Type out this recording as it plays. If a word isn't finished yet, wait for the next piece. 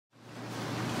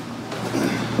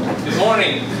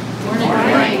morning.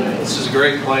 Morning. This is a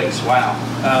great place. Wow.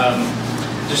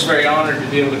 Just very honored to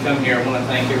be able to come here. I want to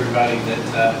thank everybody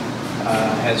that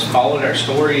has followed our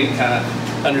story and kind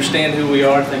of understand who we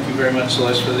are. Thank you very much,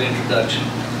 Celeste, for the introduction.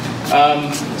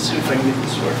 Let's see if I can get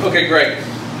this work. Okay, great.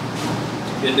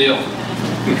 Good deal.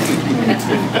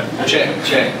 Check.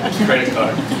 Credit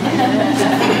card.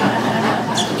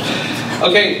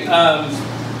 Okay,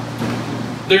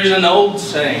 there's an old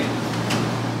saying.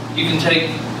 You can take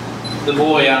the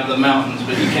boy out of the mountains,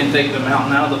 but you can't take the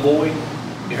mountain out of the boy.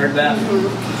 You heard that?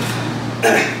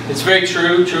 It's very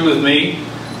true with me.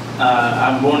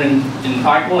 I'm born in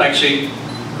Pikeville. Actually,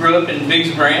 grew up in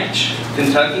Biggs Branch,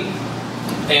 Kentucky.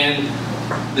 And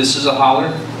this is a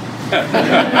holler.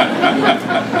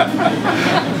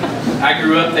 I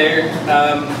grew up there.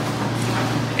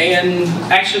 And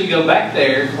actually go back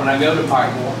there when I go to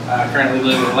Pikeville. I currently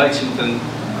live in Lexington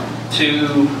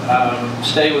to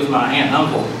stay with my aunt and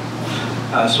uncle.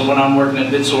 So when I'm working at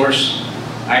BitSource,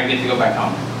 I get to go back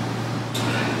home.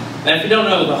 And if you don't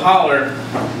know the holler,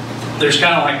 there's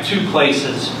kind of like two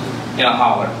places in a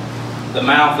holler. The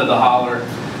mouth of the holler,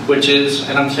 which is,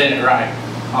 and I'm saying it right,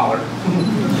 holler,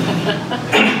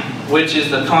 which is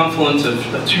the confluence of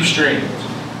two streams.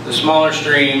 The smaller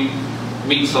stream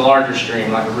meets the larger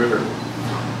stream like a river.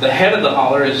 The head of the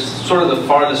holler is sort of the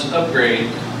farthest upgrade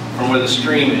from where the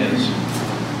stream is.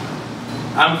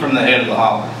 I'm from the head of the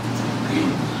holler.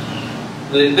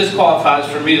 This qualifies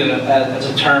for me as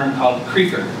a term called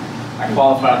creeker. I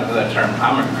qualify for that term.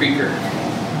 I'm a creeker.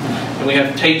 And we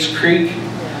have Tate's Creek.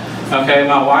 Okay,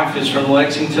 my wife is from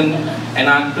Lexington, and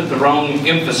I put the wrong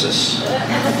emphasis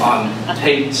on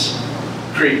Tate's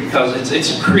Creek because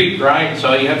it's a creek, right?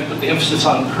 So you have to put the emphasis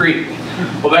on creek.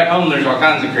 Well, back home there's all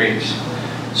kinds of creeks.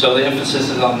 So the emphasis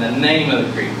is on the name of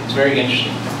the creek. It's very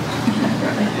interesting.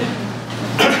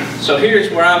 So here's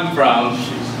where I'm from,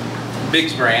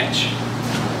 Biggs Branch.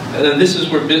 This is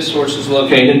where BitSource is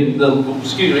located, the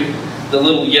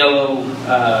little yellow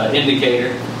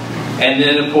indicator. And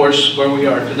then, of course, where we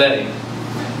are today.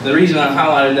 The reason I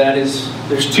highlighted that is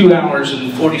there's 2 hours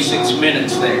and 46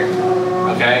 minutes there,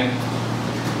 okay?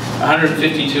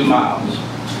 152 miles.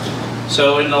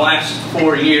 So in the last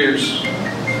 4 years,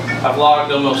 I've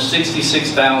logged almost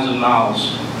 66,000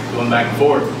 miles going back and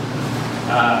forth.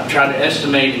 I've tried to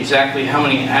estimate exactly how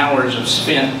many hours I've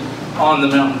spent on the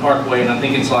Mountain Parkway, and I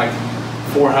think it's like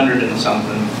 400 and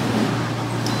something.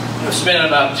 I've spent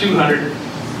about 200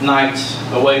 nights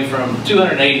away from,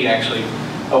 280 actually,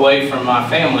 away from my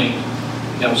family.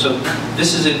 You know, so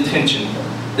this is intention.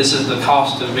 This is the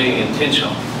cost of being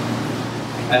intentional.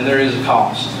 And there is a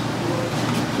cost.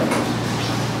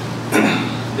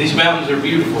 These mountains are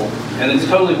beautiful, and it's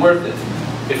totally worth it.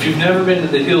 If you've never been to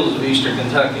the hills of Eastern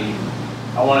Kentucky,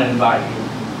 I want to invite you.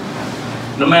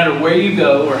 No matter where you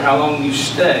go or how long you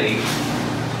stay,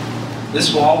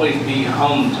 this will always be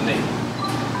home to me.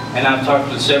 And I've talked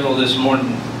to several this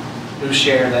morning who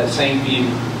share that same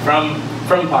view from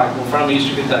Pikeville, from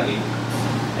Eastern Kentucky,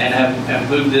 and have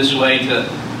moved this way to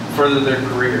further their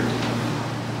career.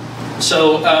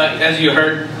 So, as you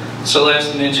heard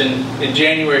Celeste mention, in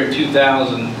January of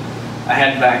 2000, I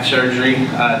had back surgery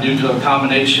due to a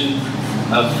combination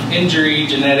of injury,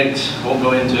 genetics, won't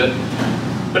go into it,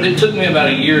 but it took me about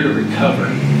a year to recover.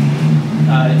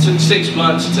 It took 6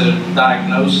 months to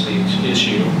diagnose the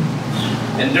issue,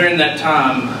 and during that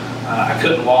time, I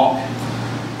couldn't walk,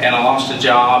 and I lost a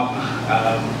job,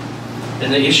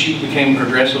 and the issue became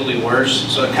progressively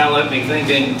worse, so it kind of left me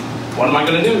thinking, what am I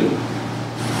going to do?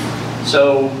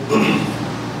 So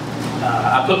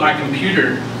I put my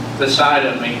computer beside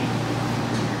of me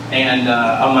and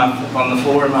on the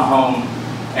floor of my home,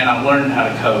 and I learned how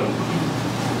to code.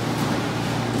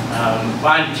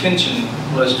 My intention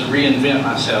was to reinvent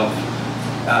myself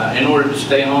in order to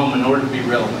stay home, in order to be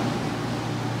relevant.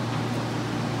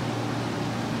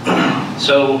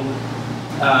 So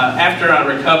after I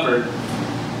recovered,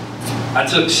 I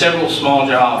took several small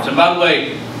jobs. And by the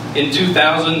way, in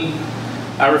 2000,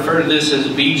 I refer to this as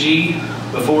BG,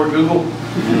 before Google.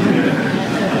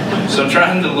 So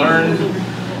trying to learn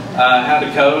how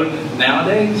to code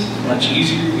nowadays, much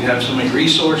easier. You have so many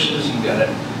resources. You've got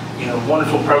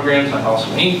wonderful programs like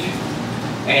Awesome Inc.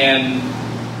 And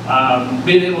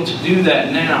being able to do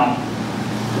that now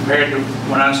compared to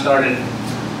when I started,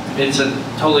 it's a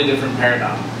totally different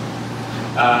paradigm.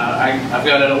 I've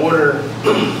got an order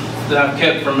that I've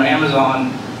kept from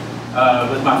Amazon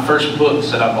with my first books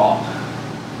that I bought.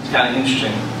 It's kind of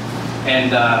interesting.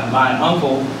 And my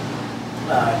uncle,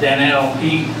 Danelle,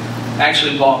 he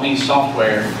actually bought me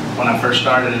software when I first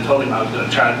started and told him I was going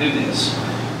to try to do this.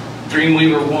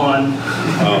 Dreamweaver 1.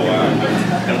 Oh,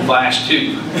 wow. and Flash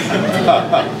 2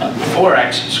 before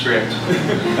ActionScript.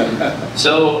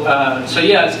 So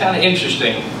yeah, it's kind of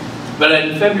interesting. But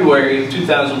in February of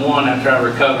 2001, after I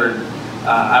recovered,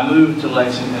 I moved to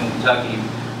Lexington, Kentucky,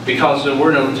 because there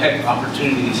were no tech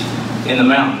opportunities in the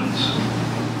mountains.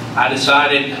 I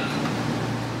decided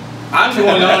I'm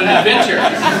going on an adventure.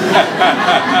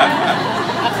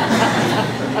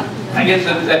 I guess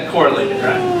that correlated,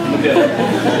 right? Good.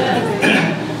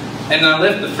 And I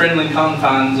left the friendly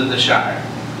confines of the Shire.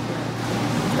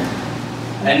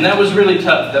 And that was really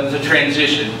tough. That was a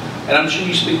transition. And I'm sure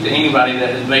you speak to anybody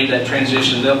that has made that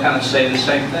transition, they'll kind of say the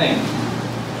same thing.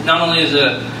 Not only is it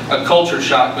a culture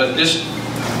shock, but just,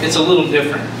 it's a little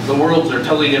different. The worlds are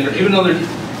totally different. Even though they're,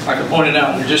 like I pointed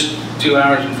out, they're just 2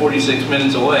 hours and 46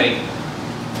 minutes away,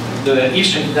 the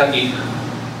Eastern Kentucky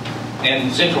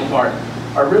and Central part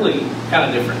are really kind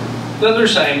of different. They're the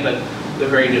same, but they're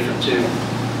very different too.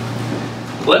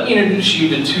 Let me introduce you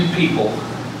to two people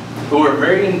who are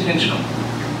very intentional.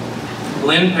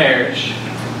 Lynn Parrish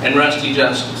and Rusty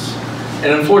Justice.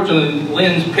 And unfortunately,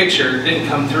 Lynn's picture didn't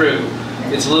come through.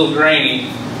 It's a little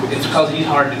grainy. It's because he's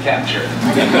hard to capture.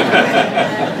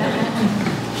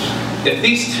 If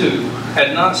these two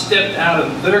had not stepped out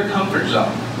of their comfort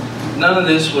zone, none of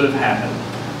this would have happened.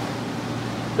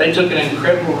 They took an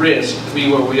incredible risk to be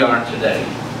where we are today.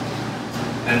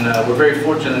 And we're very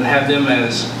fortunate to have them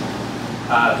as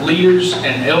leaders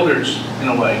and elders, in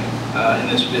a way, in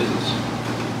this business.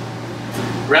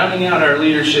 Rounding out our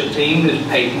leadership team is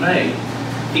Peyton May.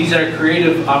 He's our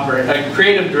creative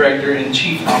director and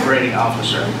chief operating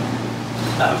officer.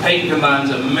 Peyton combines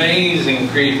amazing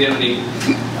creativity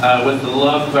with the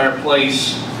love of our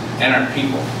place and our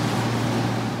people.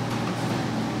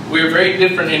 We're very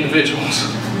different individuals,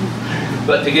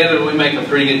 but together we make a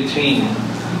pretty good team.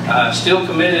 Still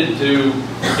committed to,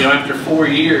 after 4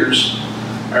 years,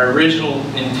 our original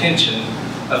intention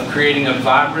of creating a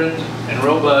vibrant and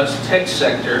robust tech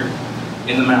sector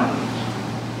in the mountains,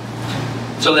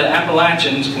 so that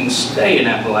Appalachians can stay in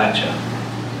Appalachia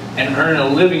and earn a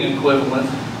living equivalent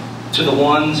to the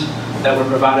ones that were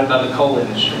provided by the coal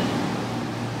industry.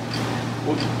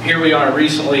 Here we are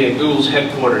recently at Google's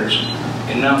headquarters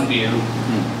in Mountain View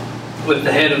with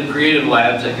the head of Creative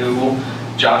Labs at Google,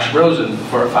 Josh Rosen,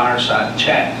 for a fireside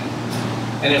chat.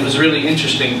 And it was really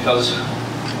interesting because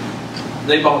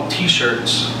they bought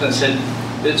t-shirts that said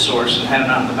BitSource and had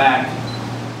them out in the back,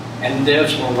 and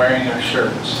devs were wearing our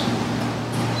shirts.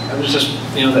 It was just,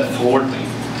 that floored me.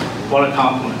 What a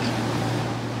compliment.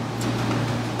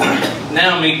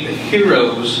 Now meet the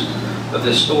heroes of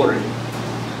this story.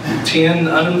 10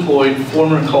 unemployed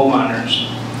former coal miners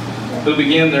who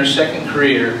began their second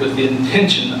career with the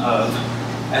intention of,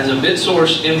 as a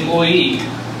BitSource employee,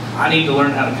 I need to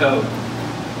learn how to code.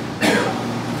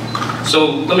 So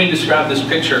let me describe this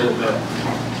picture a little bit.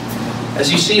 As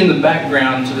you see in the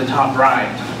background to the top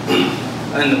right,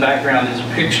 in the background is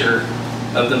a picture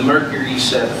of the Mercury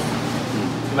 7.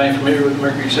 Anybody familiar with the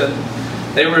Mercury 7?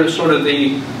 They were sort of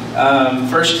the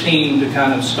first team to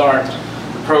kind of start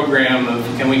the program of,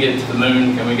 can we get to the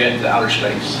moon, can we get to outer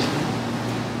space?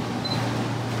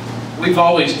 We've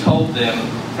always told them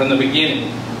from the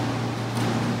beginning,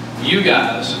 you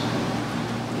guys,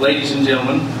 ladies and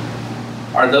gentlemen,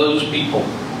 are those people,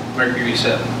 Mercury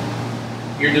 7.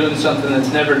 You're doing something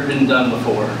that's never been done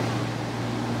before.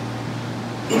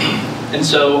 And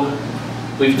so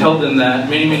we've told them that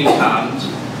many, many times,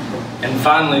 and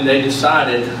finally they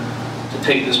decided to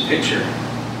take this picture,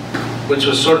 which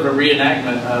was sort of a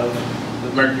reenactment of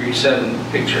the Mercury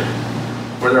 7 picture,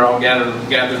 where they're all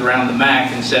gathered around the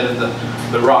Mac instead of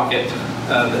the rocket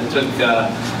that took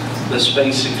the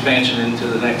space expansion into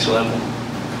the next level.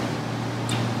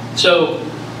 So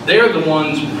they're the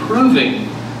ones proving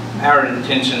our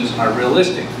intentions are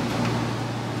realistic.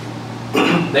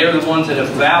 They're the ones that have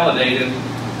validated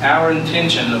our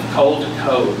intention of coal to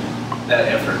code, that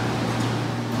effort.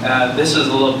 This is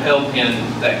a lapel pin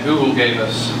that Google gave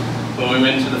us when we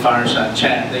went to the fireside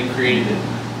chat. They created it.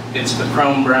 It's the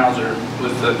Chrome browser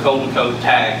with the coal to code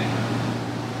tag.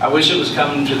 I wish it was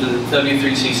coming to the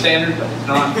W3C standard, but it's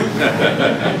not.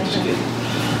 Just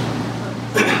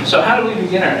kidding. So how do we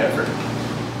begin our effort?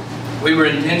 We were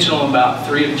intentional about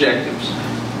 3 objectives.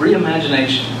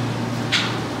 Reimagination.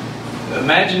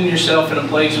 Imagine yourself in a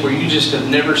place where you just have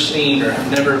never seen or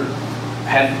have never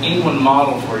had anyone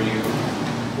model for you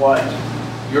what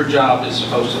your job is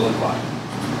supposed to look like.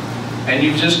 And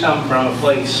you've just come from a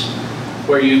place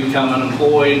where you become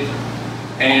unemployed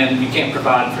and you can't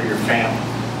provide for your family.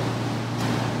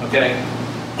 Okay?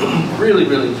 Really,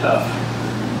 really tough.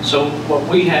 So what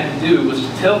we had to do was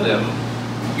to tell them,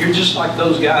 you're just like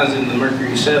those guys in the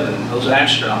Mercury 7, those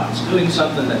astronauts, doing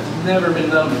something that's never been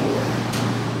done before.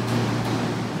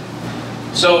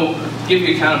 So, to give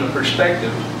you kind of a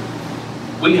perspective,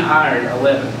 we hired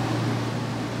 11.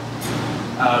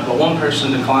 But one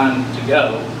person declined to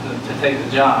go, to take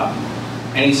the job,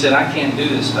 and he said, I can't do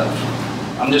this stuff.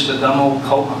 I'm just a dumb old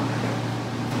coal miner.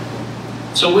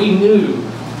 So we knew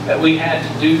that we had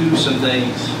to do some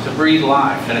things to breathe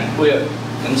life and equip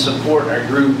and support our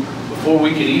group before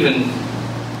we could even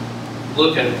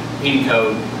look at any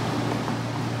code.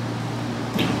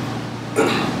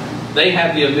 They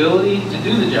had the ability to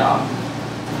do the job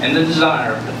and the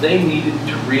desire, but they needed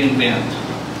to reinvent.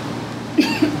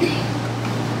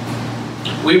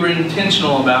 We were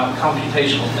intentional about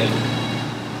computational thinking.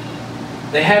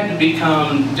 They had to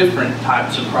become different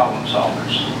types of problem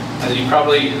solvers. As you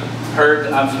probably heard,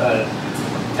 I've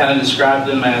kind of described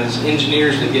them as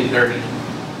engineers that get dirty.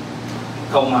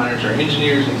 Coal miners are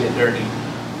engineers that get dirty.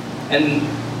 And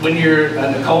when you're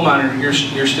a coal miner, you're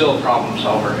still a problem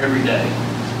solver every day,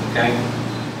 okay?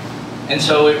 And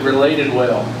so it related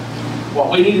well. What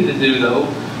we needed to do, though,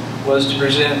 was to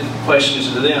present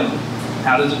questions to them.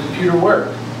 How does a computer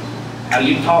work? How do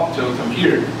you talk to a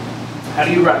computer? How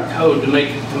do you write code to make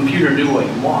a computer do what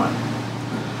you want?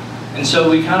 And so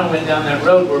we kind of went down that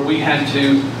road where we had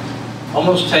to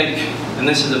almost take, and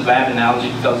this is a bad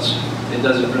analogy because it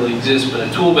doesn't really exist, but a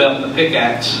tool belt and a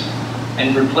pickaxe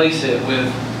and replace it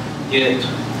with Git,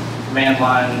 command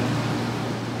line,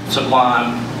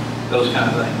 Sublime, those kind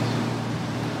of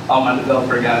things. All my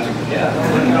developer guys are going, yeah.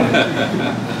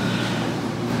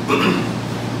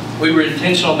 We were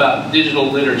intentional about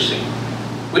digital literacy.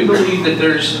 We believe that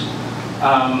there's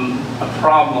a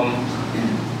problem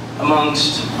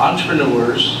amongst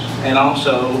entrepreneurs and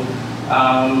also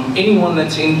anyone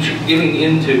that's getting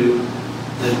into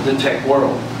the tech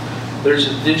world. There's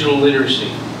a digital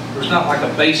literacy. There's not like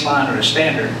a baseline or a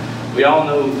standard. We all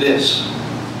know this,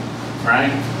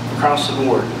 right? Across the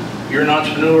board. You're an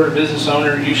entrepreneur, a business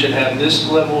owner, you should have this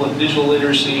level of digital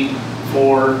literacy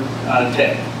for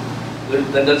tech.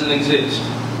 That doesn't exist.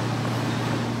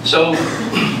 So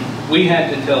we had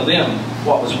to tell them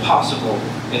what was possible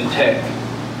in tech.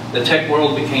 The tech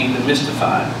world became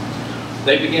demystified.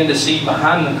 They began to see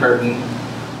behind the curtain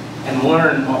and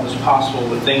learn what was possible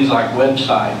with things like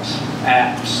websites,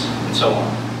 apps, and so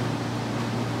on.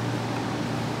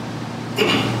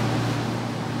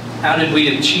 How did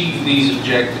we achieve these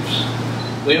objectives?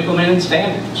 We implemented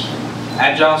standards.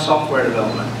 Agile software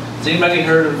development. Has anybody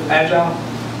heard of Agile?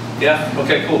 Yeah?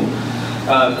 Okay, cool.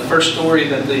 The first story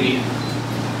that the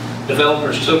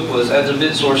developers took was, as a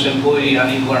BitSource employee,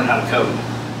 I need to learn how to code.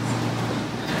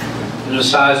 It was a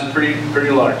size pretty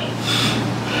large.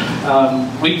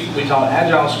 We taught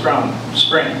Agile Scrum,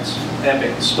 sprints,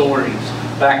 epics, stories,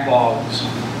 backlogs,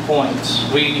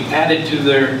 points. We added to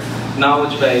their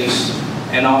knowledge base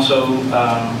and also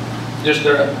just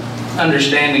their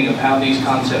understanding of how these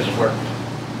concepts work.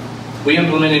 We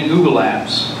implemented Google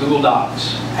Apps, Google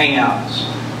Docs, Hangouts,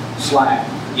 Slack,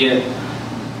 Git,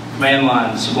 command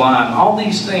line, Sublime, all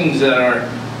these things that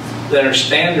are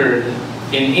standard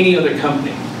in any other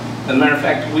company. As a matter of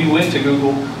fact, we went to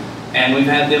Google and we've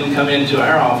had them come into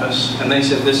our office and they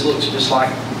said, this looks just like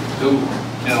Google.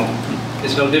 You know,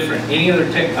 it's no different. Any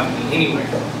other tech company, anywhere.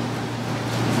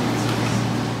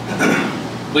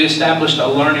 We established a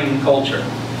learning culture.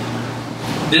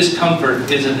 Discomfort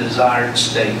is a desired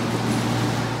state.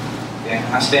 Okay?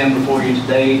 I stand before you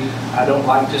today. I don't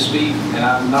like to speak and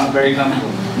I'm not very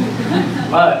comfortable.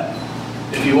 But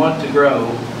if you want to grow,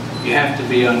 you have to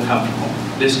be uncomfortable.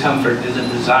 Discomfort is a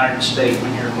desired state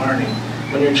when you're learning,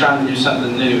 when you're trying to do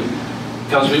something new.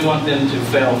 Because we want them to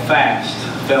fail fast,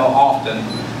 fail often,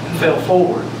 and fail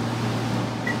forward.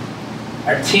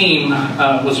 Our team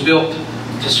was built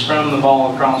to scrum the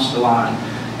ball across the line.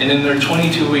 And in their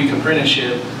 22-week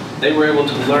apprenticeship, they were able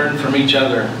to learn from each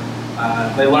other.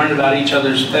 They learned about each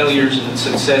other's failures and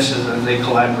successes as they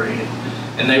collaborated.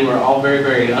 And they were all very,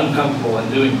 very uncomfortable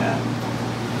in doing that.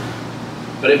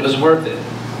 But it was worth it,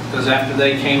 because after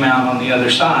they came out on the other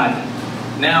side,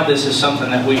 now this is something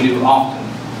that we do often.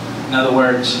 In other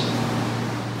words,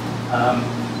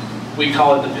 we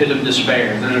call it the pit of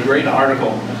despair. There's a great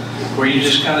article where you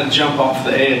just kind of jump off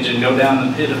the edge and go down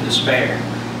the pit of despair.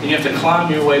 And you have to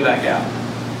climb your way back out.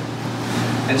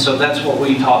 And so that's what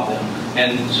we taught them.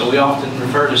 And so we often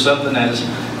refer to something as,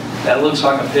 that looks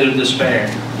like a pit of despair.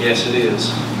 Yes, it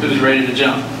is. Who's ready to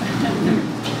jump?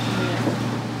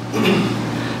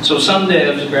 So some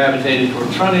devs gravitated toward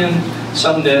front end,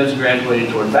 some devs gravitated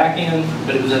toward back end,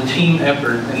 but it was a team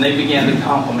effort and they began to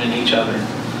complement each other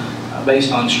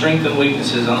based on strengths and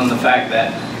weaknesses, and on the fact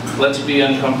that Let's be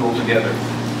uncomfortable together.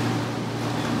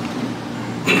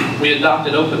 We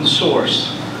adopted open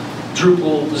source,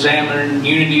 Drupal, Xamarin,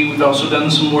 Unity. We've also done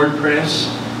some WordPress.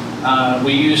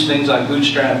 We use things like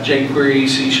Bootstrap, jQuery,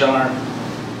 C#,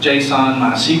 JSON,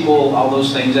 MySQL, all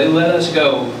those things. They let us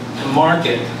go to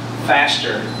market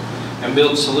faster and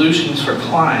build solutions for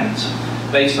clients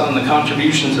based on the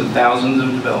contributions of thousands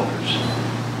of developers.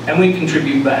 And we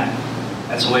contribute back.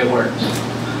 That's the way it works.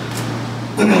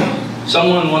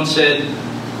 Someone once said,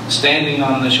 standing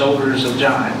on the shoulders of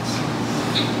giants.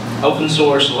 Open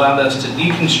source allowed us to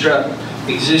deconstruct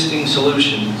existing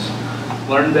solutions,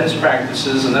 learn best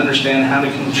practices, and understand how to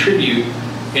contribute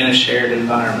in a shared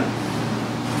environment.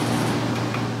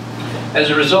 As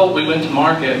a result, we went to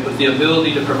market with the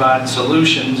ability to provide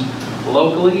solutions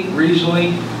locally,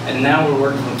 regionally, and now we're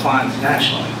working with clients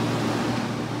nationally.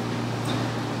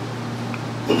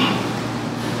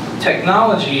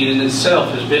 Technology in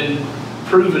itself has been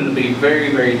proven to be very,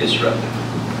 very disruptive,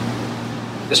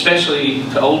 especially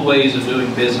to old ways of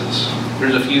doing business.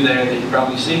 There's a few there that you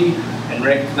probably see and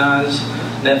recognize: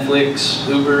 Netflix,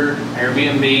 Uber,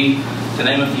 Airbnb, to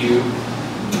name a few.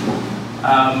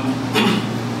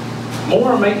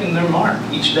 More are making their mark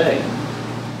each day.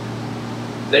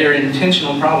 They are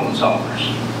intentional problem solvers.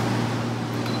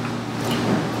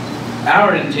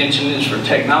 Our intention is for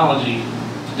technology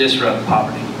to disrupt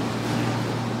poverty.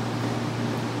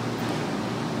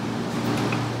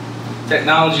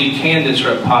 Technology can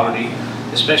disrupt poverty,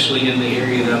 especially in the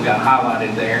area that I've got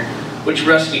highlighted there, which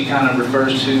Rusty kind of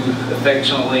refers to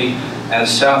affectionately as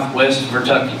Southwest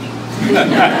Kentucky.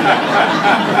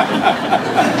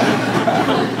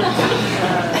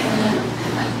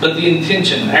 But the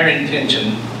intention, our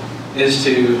intention, is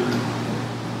to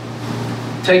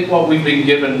take what we've been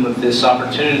given with this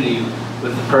opportunity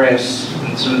with the press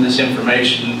and some of this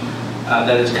information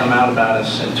that has come out about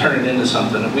us and turn it into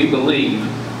something that we believe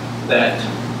that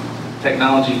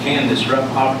technology can disrupt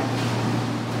poverty.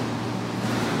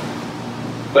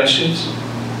 Questions?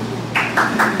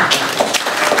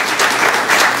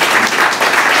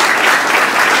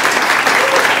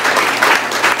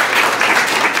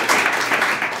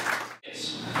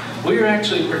 Yes. We are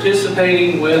actually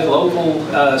participating with local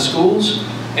schools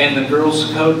and the Girls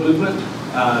Code movement,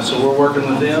 so we're working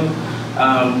with them.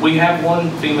 We have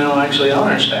one female actually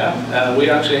on our staff. We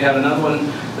actually have another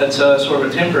one that's sort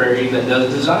of a temporary that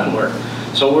does design work.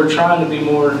 So we're trying to be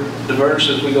more diverse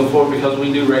as we go forward, because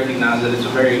we do recognize that it's a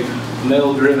very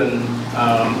male-driven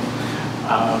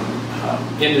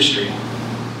industry.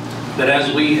 That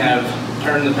as we have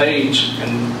turned the page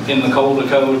and in the Code to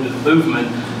Code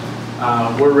movement,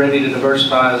 we're ready to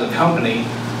diversify as a company.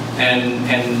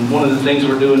 And one of the things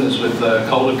we're doing is with the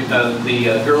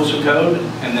Girls Who Code,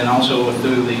 and then also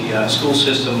through the school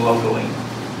system locally.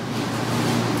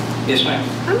 Yes, ma'am.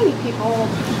 How many people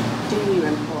do you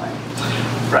employ?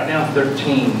 Right now,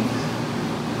 13.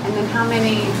 And then how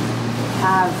many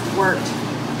have worked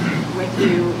with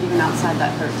you even outside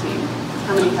that 13?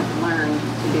 How many have learned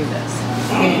to do this?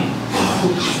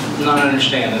 Not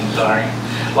understanding, sorry.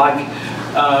 Like,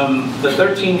 the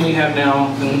 13 we have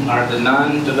now are the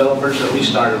 9 developers that we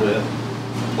started with,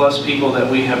 plus people that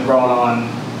we have brought on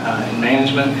in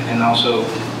management and also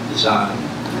design.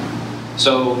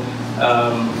 So,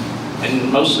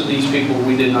 and most of these people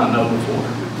we did not know before.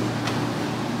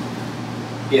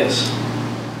 Yes?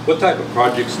 What type of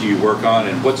projects do you work on,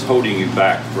 and what's holding you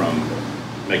back from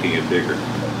making it bigger?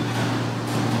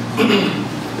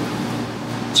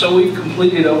 So we've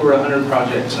completed over 100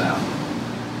 projects now.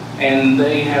 And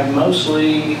they have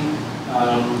mostly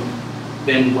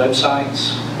been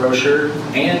websites, brochure,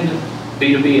 and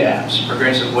B2B apps,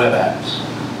 progressive web apps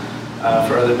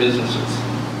for other businesses.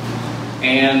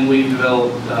 And we've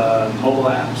developed mobile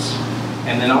apps,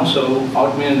 and then also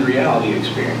augmented reality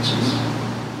experiences.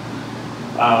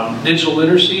 Digital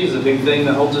literacy is a big thing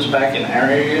that holds us back in our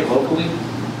area locally.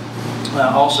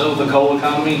 Also, the coal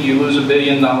economy, you lose $1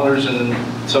 billion in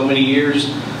so many years,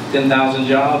 10,000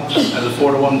 jobs as a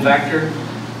 4-to-1 factor.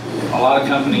 A lot of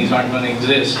companies aren't going to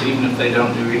exist even if they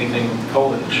don't do anything with the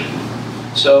coal industry.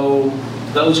 So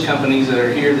those companies that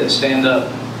are here that stand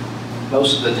up,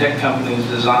 most of the tech companies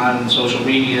design social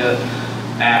media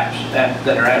apps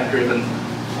that are app driven.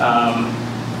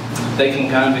 They can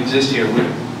kind of exist here.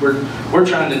 We're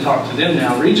trying to talk to them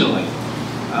now regionally,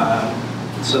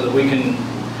 so that we can.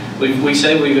 We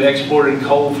say we've exported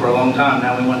coal for a long time.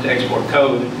 Now we want to export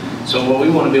code. So what we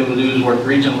want to be able to do is work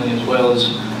regionally as well as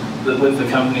with the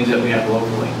companies that we have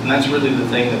locally. And that's really the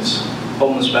thing that's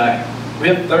holding us back. We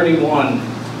have 31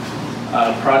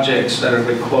 projects that are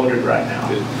being quoted right now.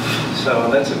 Good.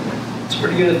 So it's a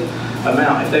pretty good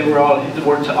amount. If they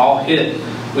were to all hit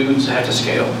we would have to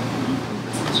scale.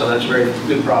 So that's a very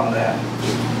good problem to have.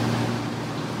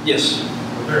 Yes?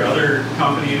 Are there other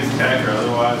companies, tech or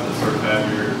otherwise, that sort of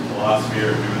have your philosophy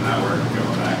of doing that work and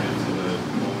going back into the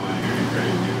coal mining or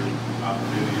creating new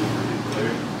opportunities for people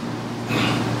there?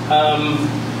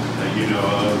 That you know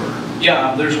of? Or?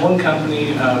 Yeah, there's one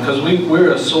company, because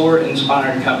we're a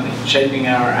SOAR-inspired company, shaping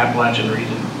our Appalachian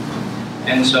region.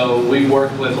 And so we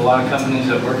work with a lot of companies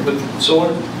that work with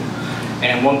SOAR,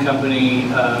 and one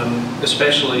company,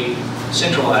 especially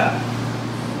Central Lab,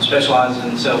 specializes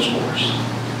in Salesforce.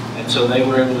 And so they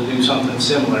were able to do something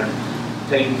similar,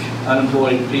 take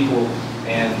unemployed people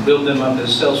and build them up as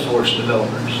Salesforce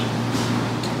developers.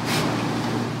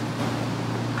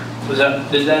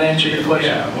 Did that answer your question?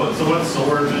 Yeah, so what's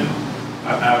SOAR then?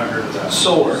 I haven't heard of that.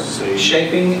 SOAR,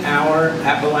 Shaping Our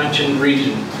Appalachian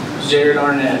Region. Jared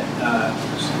Arnett,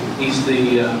 he's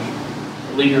the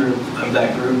leader of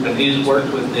that group, and he's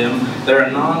worked with them. They're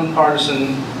a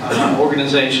nonpartisan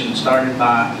organization started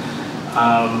by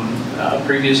a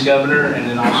previous governor and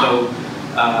then also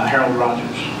Harold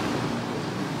Rogers.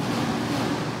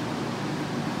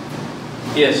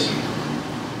 Yes?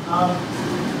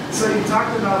 So you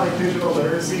talked about like digital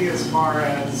literacy as far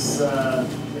as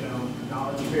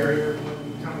knowledge barrier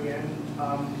when coming in.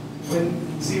 When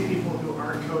you see people who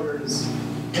aren't coders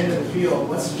into the field,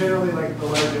 what's generally like the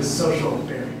largest social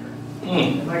barrier?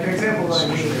 And like an example what I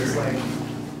mean is like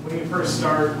when you first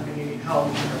start and you need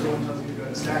help, everyone tells you to go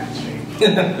to Stack Exchange, which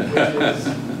is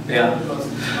the most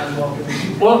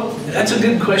unwelcoming. Well, that's a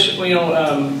good question.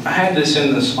 I had this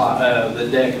in the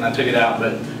deck and I took it out,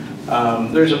 but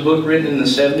there's a book written in the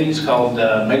 70s called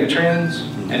Megatrends,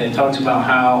 and it talks about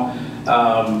how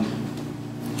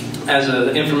as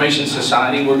an information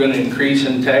society we're going to increase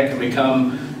in tech and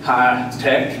become high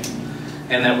tech,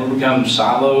 and that we'll become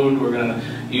siloed, we're going to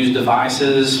use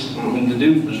devices. I mean, the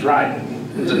dude was right,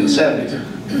 it was in the 70s.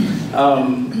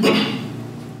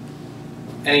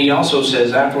 And he also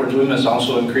says afterwards we must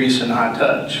also increase in high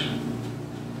touch.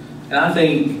 And I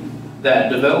think that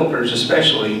developers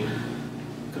especially,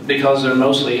 because they're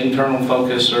mostly internal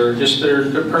focused or just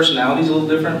their personality's a little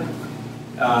different,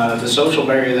 the social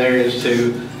barrier there is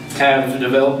to have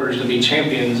developers to be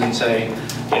champions and say,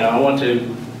 I want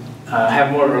to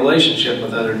have more of a relationship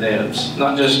with other devs,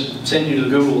 not just send you to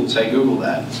Google and say Google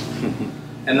that.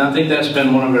 And I think that's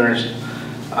been one of our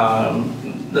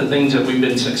the things that we've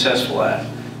been successful at,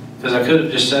 because I could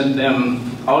have just sent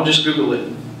them, I'll just Google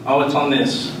it, oh it's on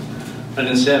this, but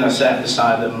instead I sat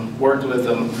beside them, worked with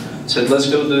them, said let's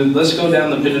go down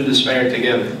the pit of despair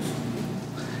together.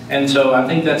 And so I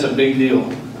think that's a big deal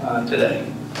today.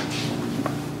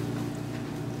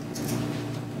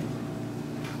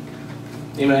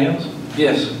 Anybody else?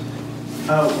 Yes.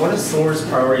 One of SOAR's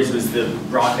priorities was the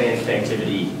broadband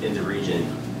connectivity in the region.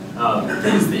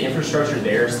 Is the infrastructure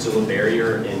there still a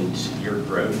barrier in your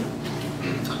growth?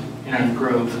 In our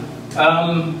growth?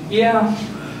 Yeah.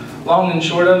 Long and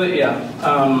short of it, yeah.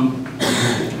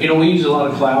 We use a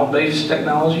lot of cloud-based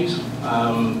technologies.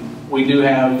 We don't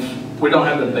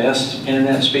have the best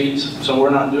internet speeds, so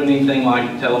we're not doing anything like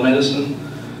telemedicine.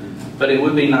 But it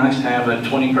would be nice to have a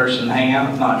 20-person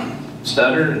hangout, not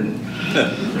stutter, and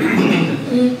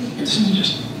it's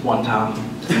just one time.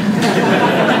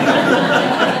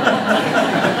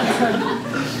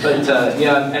 But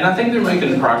yeah, and I think they're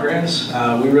making progress.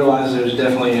 We realize there's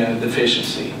definitely a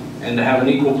deficiency, and to have an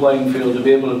equal playing field, to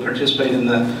be able to participate in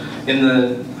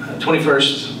the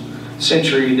 21st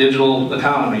century digital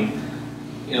economy,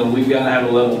 we've got to have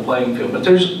a level playing field. But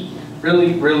there's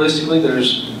realistically,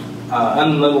 there's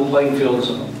unlevel playing fields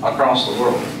across the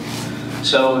world.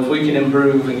 So if we can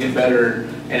improve and get better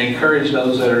and encourage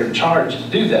those that are in charge to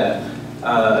do that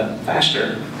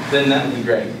faster, then that would be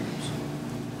great.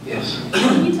 Yes?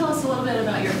 Can you tell us a little bit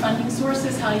about your funding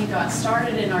sources, how you got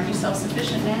started, and are you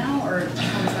self-sufficient now, or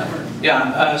how does that work?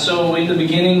 Yeah, so in the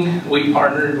beginning, we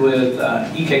partnered with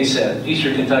EKSET,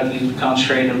 Eastern Kentucky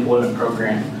Concentrated Employment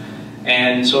Program.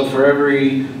 And so for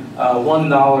every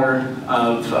 $1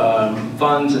 of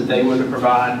funds that they would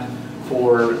provide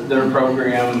for their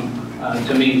program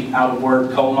to meet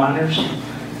out-of-work coal miners,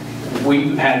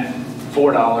 we had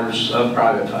 $4 of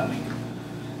private funding.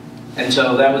 And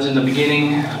so that was in the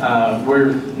beginning.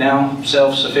 We're now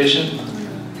self-sufficient.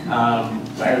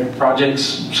 Our projects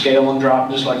scale and drop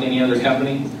just like any other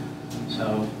company.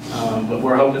 So, but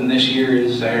we're hoping this year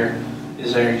is our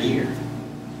year.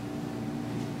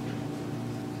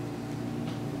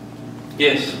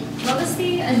 Yes? What was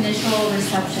the initial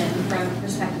reception from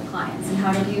prospective clients, and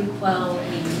how did you quell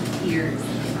any fears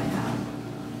that they might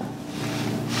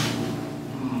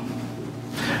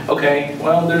have? Okay,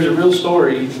 well, there's a real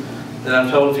story that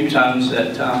I've told a few times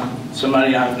that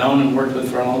somebody I've known and worked with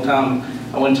for a long time,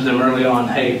 I went to them early on,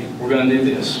 hey, we're going to do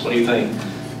this. What do you think?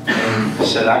 And I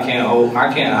said, I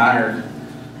can't hire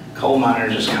coal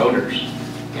miners as coders.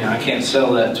 You know, I can't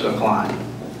sell that to a client.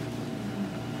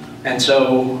 And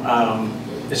so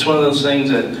it's one of those things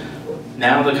that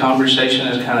now the conversation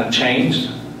has kind of changed.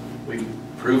 We've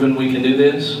proven we can do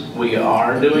this. We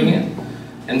are doing it.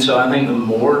 And so I think the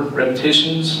more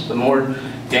repetitions, the more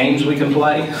games we can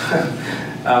play,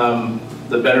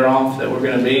 the better off that we're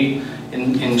going to be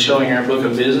in showing our book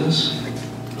of business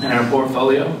and our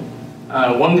portfolio.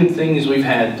 One good thing is we've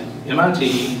had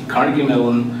MIT, Carnegie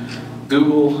Mellon,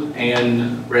 Google,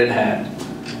 and Red Hat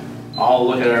all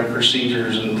look at our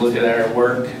procedures and look at our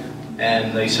work,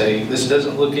 and they say, this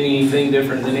doesn't look anything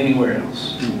different than anywhere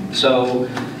else. So,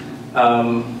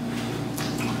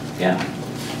 yeah.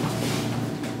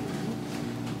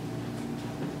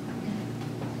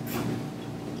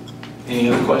 Any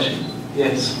other questions?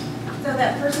 Yes. So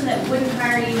that person that wouldn't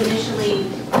hire you initially,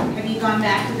 have you gone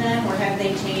back to them, or have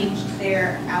they changed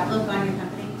their outlook on your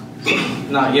company?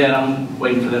 Not yet. I'm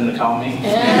waiting for them to call me.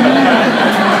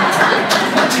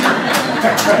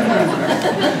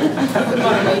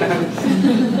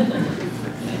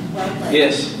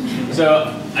 Yes.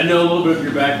 So I know a little bit of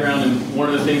your background, and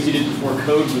one of the things you did before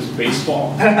code was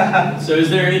baseball. So is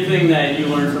there anything that you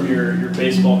learned from your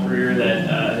baseball career that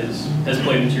has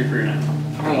played into your career now?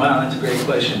 Oh, wow, that's a great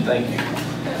question. Thank you.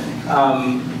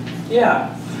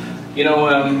 Yeah. You know,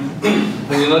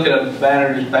 when you look at a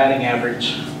batter's batting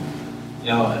average, you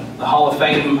know, the Hall of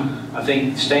Fame, I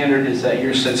think standard is that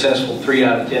you're successful 3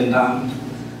 out of 10 times.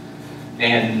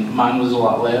 And mine was a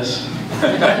lot less.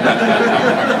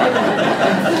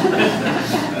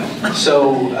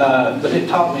 So, but it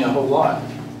taught me a whole lot.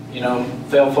 You know,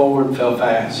 fell forward, fell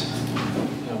fast.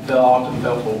 You know, fell often,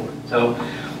 fell forward. So,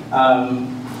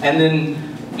 and then,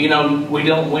 you know, we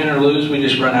don't win or lose, we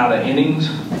just run out of innings.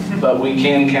 But we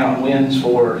can count wins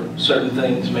for certain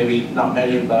things, maybe not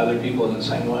measured by other people in the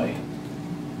same way.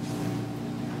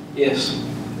 Yes?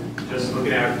 Just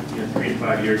looking at 3 to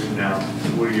 5 years from now,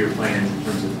 what are your plans in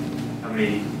terms of how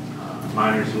many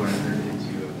miners you want to turn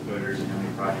into coders and how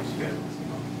many projects you guys want to see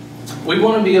on? We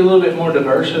want to be a little bit more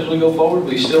diverse as we go forward.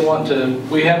 We still want to,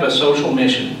 we have a social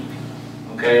mission.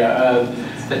 Okay, I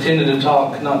attended a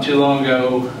talk not too long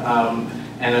ago,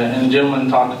 and a gentleman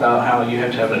talked about how you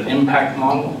have to have an impact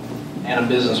model and a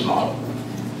business model.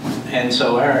 And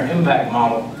so our impact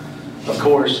model, of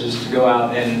course, is to go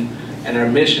out and our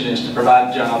mission is to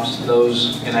provide jobs to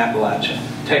those in Appalachia,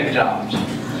 tech jobs.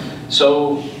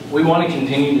 So we want to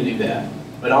continue to do that,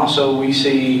 but also we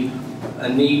see a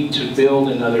need to build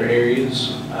in other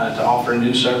areas to offer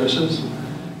new services,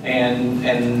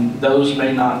 and those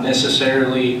may not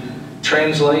necessarily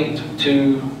translate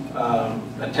to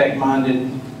a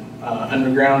tech-minded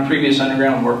previous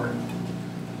underground worker.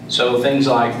 So things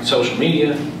like social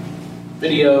media,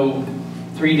 video,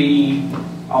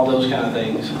 3D, all those kind of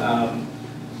things,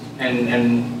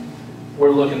 and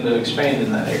we're looking to expand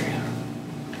in that area.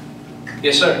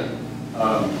 Yes, sir.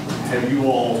 Have you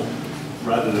all,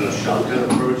 rather than a shotgun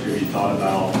approach, have you thought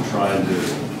about trying to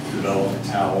develop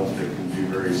talent that can do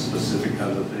very specific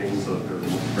kinds of things? So they're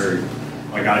very,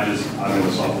 like I'm in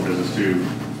the software business too.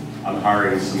 I'm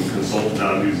hiring some consultants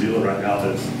out of New Zealand right now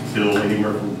that bill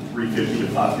anywhere from $350 to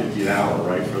 $550 an hour,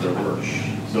 right, for their work.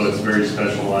 So it's very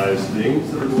specialized things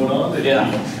that are going on that you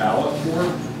need talent for.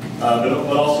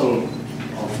 But also,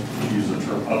 I'll use the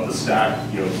term up the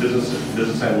stack, business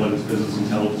analytics, business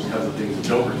intelligence kinds of things that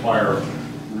don't require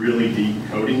really deep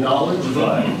coding knowledge,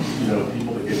 but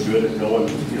people that get good at knowing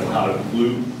how to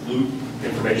glue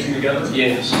information together.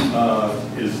 Yes.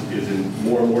 Is in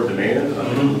more and more demand. And I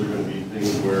think those are going to be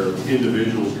things where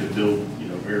individuals could build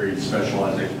very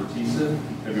specialized expertise in.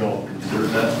 Have you all considered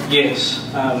that? Yes.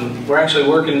 We're actually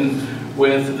working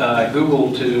with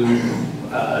Google to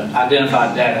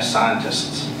identify data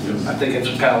scientists. Yes. I think it's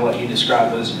kind of what you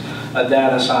described as a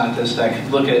data scientist that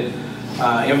could look at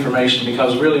information,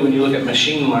 because really when you look at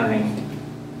machine learning,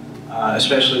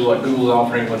 especially what Google's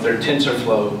offering with their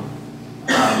TensorFlow,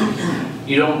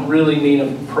 you don't really need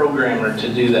a programmer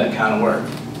to do that kind of work.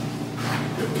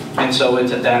 And so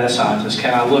it's a data scientist.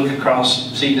 Can I look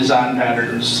across, see design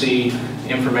patterns, see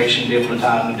information, be able to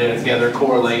tie them together,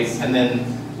 correlate, and then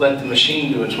let the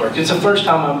machine do its work? It's the first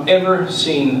time I've ever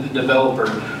seen a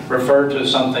developer refer to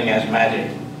something as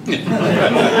magic.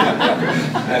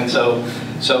 And so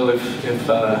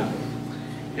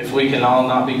if we can all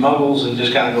not be muggles and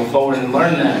just kind of go forward and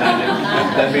learn that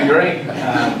magic, that'd be great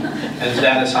as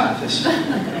data scientists.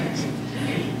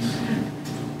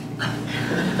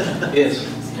 Yes.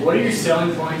 what are your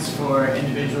selling points for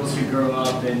individuals who grow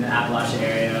up in the Appalachia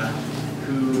area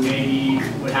who maybe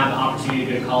would have the opportunity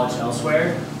to go to college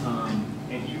elsewhere,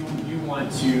 and you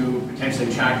want to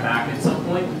potentially track back at some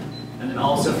point? And then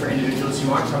also for individuals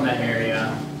who aren't from that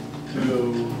area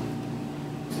who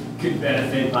could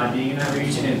benefit by being in that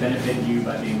region and benefit you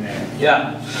by being there?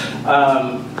 Yeah,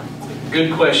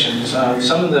 good questions.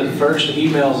 Some of the first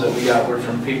emails that we got were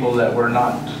from people that were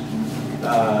not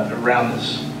around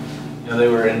us. You know, they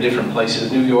were in different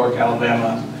places, New York,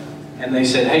 Alabama, and they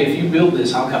said, hey, if you build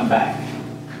this, I'll come back.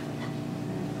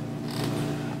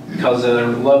 Because of their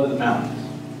love of the mountains.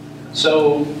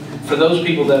 So for those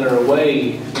people that are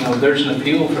away, you know, there's an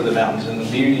appeal for the mountains and the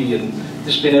beauty and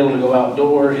just being able to go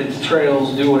outdoor, hit the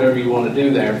trails, do whatever you want to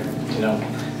do there, you know,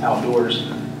 outdoors.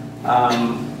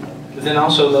 But then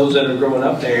also those that are growing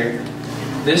up there,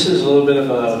 this is a little bit of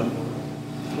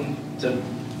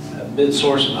a bit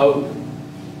source of hope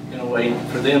in a way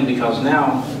for them, because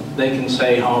now they can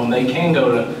stay home, they can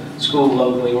go to school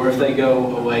locally, or if they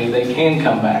go away, they can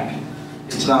come back.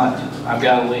 It's not, I've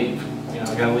got to leave, you know,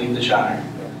 I've got to leave the Shire.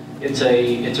 It's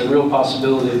a real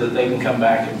possibility that they can come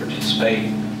back and participate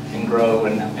and grow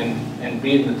and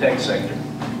be in the tech sector.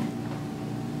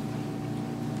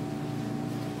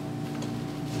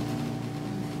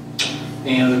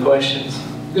 Any other questions?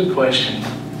 Good question.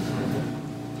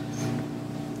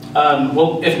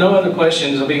 Well, if no other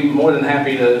questions, I'll be more than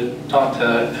happy to talk to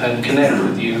and connect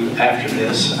with you after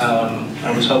this.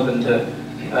 I was hoping to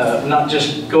not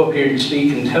just go up here and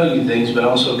speak and tell you things, but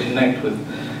also connect with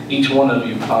each one of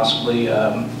you possibly.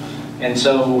 And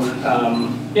so,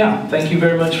 yeah, thank you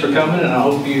very much for coming, and I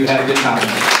hope you had a good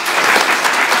time.